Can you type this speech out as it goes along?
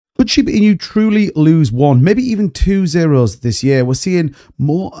Could Shiba Inu truly lose one, maybe even two zeros this year? We're seeing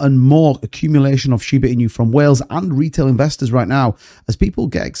more and more accumulation of Shiba Inu from whales and retail investors right now as people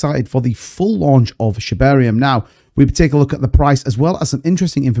get excited for the full launch of shibarium. Now, we take a look at the price as well as some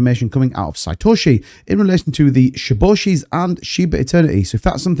interesting information coming out of Satoshi in relation to the Shiboshis and Shiba Eternity. So if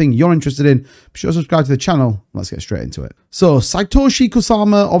that's something you're interested in, be sure to subscribe to the channel. Let's get straight into it. So Satoshi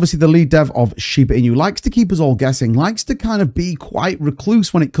Kusama, obviously the lead dev of Shiba Inu, likes to keep us all guessing, likes to kind of be quite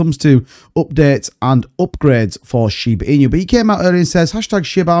recluse when it comes to updates and upgrades for Shiba Inu. But he came out earlier and says, hashtag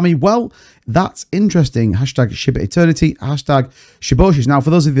Shibami. Well, that's interesting. Hashtag Shiba Eternity, hashtag Shiboshis. Now,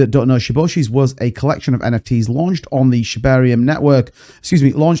 for those of you that don't know, Shiboshis was a collection of NFTs launched on the Shibarium network,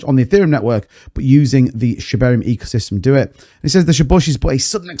 launched on the Ethereum network, but using the Shibarium ecosystem to do it. And it says the Shiboshis, but a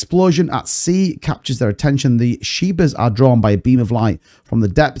sudden explosion at sea captures their attention. The Shibas are drawn by a beam of light from the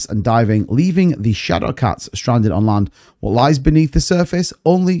depths and diving, leaving the shadow cats stranded on land. What lies beneath the surface?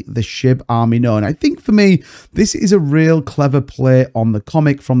 Only the Shib army know. And I think for me, this is a real clever play on the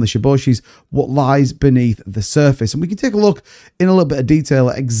comic from the Shiboshis, what lies beneath the surface. And we can take a look in a little bit of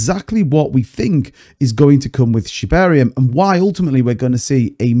detail at exactly what we think is going to come with Shibarium and why ultimately we're going to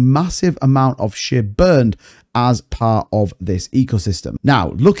see a massive amount of Shib burned as part of this ecosystem. Now,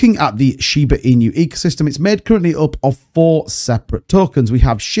 looking at the Shiba Inu ecosystem, it's made currently up of 4 separate tokens. We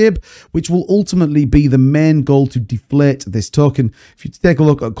have SHIB, which will ultimately be the main goal to deflate this token. If you take a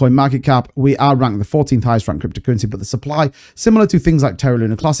look at CoinMarketCap, we are ranked the 14th highest ranked cryptocurrency, but the supply, similar to things like Terra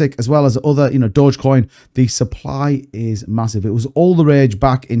Luna Classic, as well as other, Dogecoin, the supply is massive. It was all the rage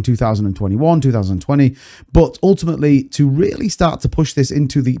back in 2021, 2020, but ultimately to really start to push this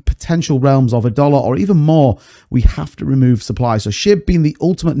into the potential realms of $1 or even more, we have to remove supply. So SHIB being the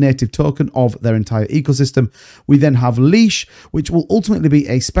ultimate native token of their entire ecosystem. We then have Leash, which will ultimately be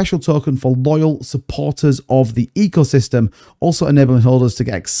a special token for loyal supporters of the ecosystem, also enabling holders to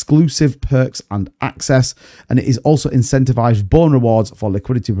get exclusive perks and access. And it is also incentivized Bone rewards for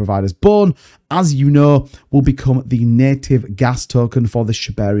liquidity providers. Bone, as you know, will become the native gas token for the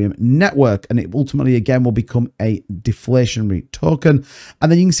Shibarium network. And it ultimately, again, will become a deflationary token.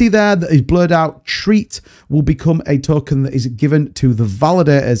 And then you can see there that is blurred out. Treat will become a token that is given to the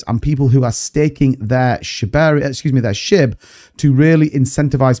validators and people who are staking their their SHIB to really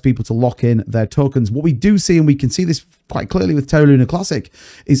incentivize people to lock in their tokens. What we do see, and we can see this quite clearly with Terra Luna Classic,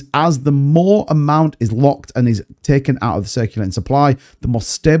 is as the more amount is locked and is taken out of the circulating supply, the more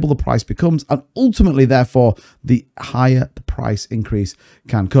stable the price becomes, and ultimately, therefore, the higher the price increase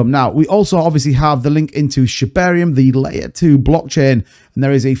can come. Now, we also obviously have the link into Shibarium, the layer 2 blockchain, and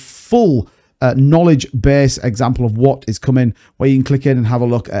there is a full knowledge base example of what is coming, where you can click in and have a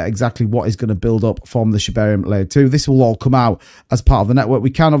look at exactly what is going to build up from the Shibarium layer 2. This will all come out as part of the network.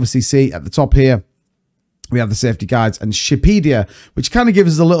 We can obviously see at the top here, we have the safety guides and Shipedia, which kind of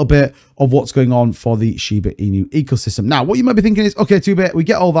gives us a little bit of what's going on for the Shiba Inu ecosystem. Now, what you might be thinking is, okay, 2bit, we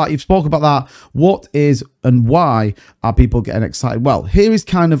get all that. You've spoke about that. What is and why are people getting excited? Well, here is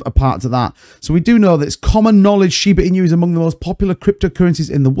kind of a part to that. So we do know that it's common knowledge Shiba Inu is among the most popular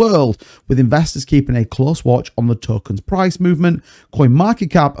cryptocurrencies in the world, with investors keeping a close watch on the token's price movement.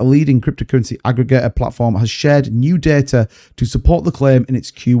 CoinMarketCap, a leading cryptocurrency aggregator platform, has shared new data to support the claim in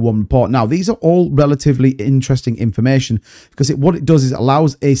its Q1 report. Now, these are all relatively interesting information because what it does is it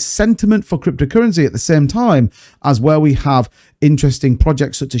allows a sentiment for cryptocurrency at the same time as where we have interesting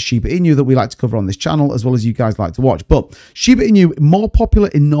projects such as Shiba Inu that we like to cover on this channel, as well as you guys like to watch. But Shiba Inu, more popular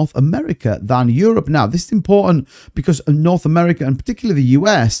in North America than Europe. Now, this is important because North America, and particularly the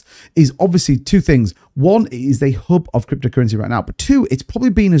US, is obviously 2 things. One, it is the hub of cryptocurrency right now. But 2, it's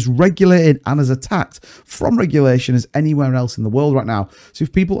probably been as regulated and as attacked from regulation as anywhere else in the world right now. So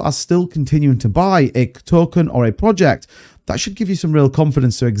if people are still continuing to buy a token or a project, that should give you some real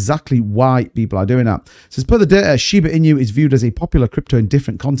confidence to exactly why people are doing that. So as per the data, Shiba Inu is viewed as a popular crypto in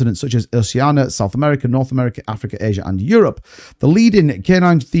different continents such as Oceania, South America, North America, Africa, Asia, and Europe. The leading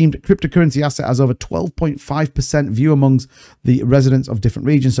canine-themed cryptocurrency asset has over 12.5% view amongst the residents of different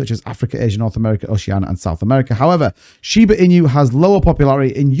regions such as Africa, Asia, North America, Oceania, and South America. However, Shiba Inu has lower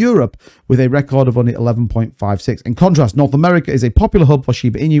popularity in Europe with a record of only 11.56. In contrast, North America is a popular hub for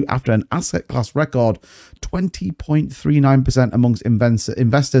Shiba Inu after an asset class record 20.39% amongst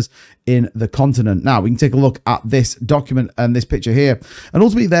investors in the continent. Now, we can take a look at this document and this picture here. And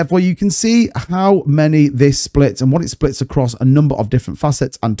ultimately, therefore, you can see how many this splits and what it splits across a number of different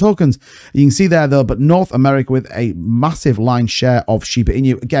facets and tokens. You can see there, though, but North America with a massive line share of Shiba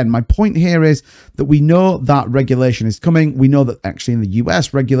Inu. Again, my point here is that we know that regulation is coming. We know that actually in the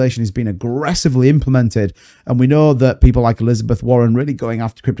US, regulation is being aggressively implemented. And we know that people like Elizabeth Warren really going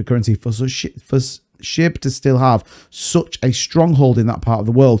after cryptocurrency for SHIB to still have such a stronghold in that part of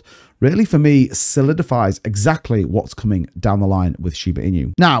the world really, for me, solidifies exactly what's coming down the line with Shiba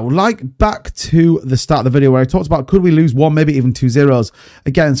Inu. Now, like back to the start of the video where I talked about could we lose one, maybe even 2 zeros.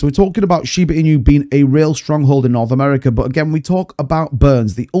 Again, so we're talking about Shiba Inu being a real stronghold in North America. But again, we talk about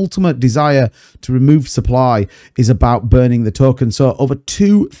burns. The ultimate desire to remove supply is about burning the token. So over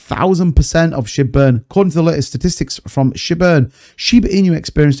 2,000% of SHIB burn. According to the latest statistics from Shiba Inu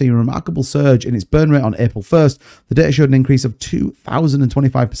experienced a remarkable surge in its burn rate on April 1st. The data showed an increase of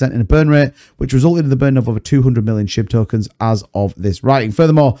 2,025% in burn rate, which resulted in the burn of over 200 million SHIB tokens as of this writing.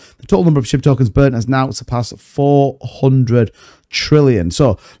 Furthermore, the total number of SHIB tokens burnt has now surpassed 400 trillion.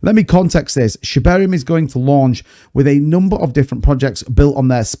 So let me context this. Shibarium is going to launch with a number of different projects built on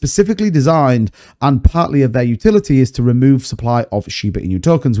there, specifically designed, and partly of their utility is to remove supply of Shiba Inu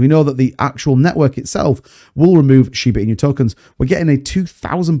tokens. We know that the actual network itself will remove Shiba Inu tokens. We're getting a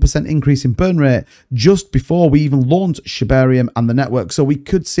 2,000% increase in burn rate just before we even launch Shibarium and the network. So we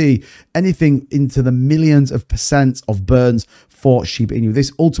could see anything into the millions of percents of burns for Shiba Inu.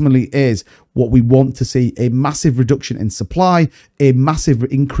 This ultimately is what we want to see: a massive reduction in supply, a massive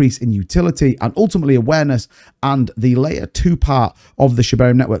increase in utility, and ultimately awareness. And the layer 2 part of the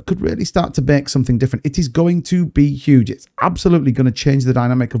Shibarium network could really start to make something different. It is going to be huge. It's absolutely going to change the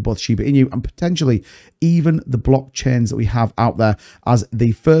dynamic of both Shiba Inu and potentially even the blockchains that we have out there as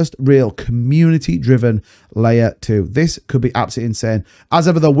the first real community-driven layer 2. This could be absolutely insane. As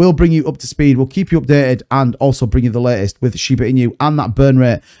ever, though, we'll bring you up to speed. We'll keep you updated and also bring you the latest with Shiba Inu and that burn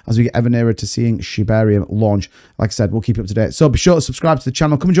rate as we get ever nearer to seeing Shibarium launch. Like I said, we'll keep you up to date. So be sure to subscribe to the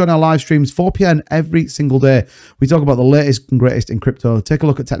channel. Come and join our live streams, 4 p.m. every single day. We talk about the latest and greatest in crypto, take a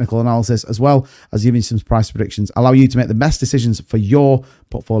look at technical analysis, as well as giving you some price predictions, allow you to make the best decisions for your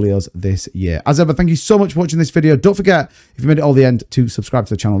portfolios this year. As ever, thank you so much for watching this video. Don't forget, if you made it all the end, to subscribe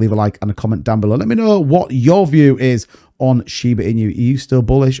to the channel, leave a like and a comment down below. Let me know what your view is on Shiba Inu. Are you still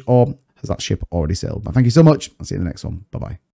bullish, or has that ship already sailed? But thank you so much. I'll see you in the next one. Bye-bye.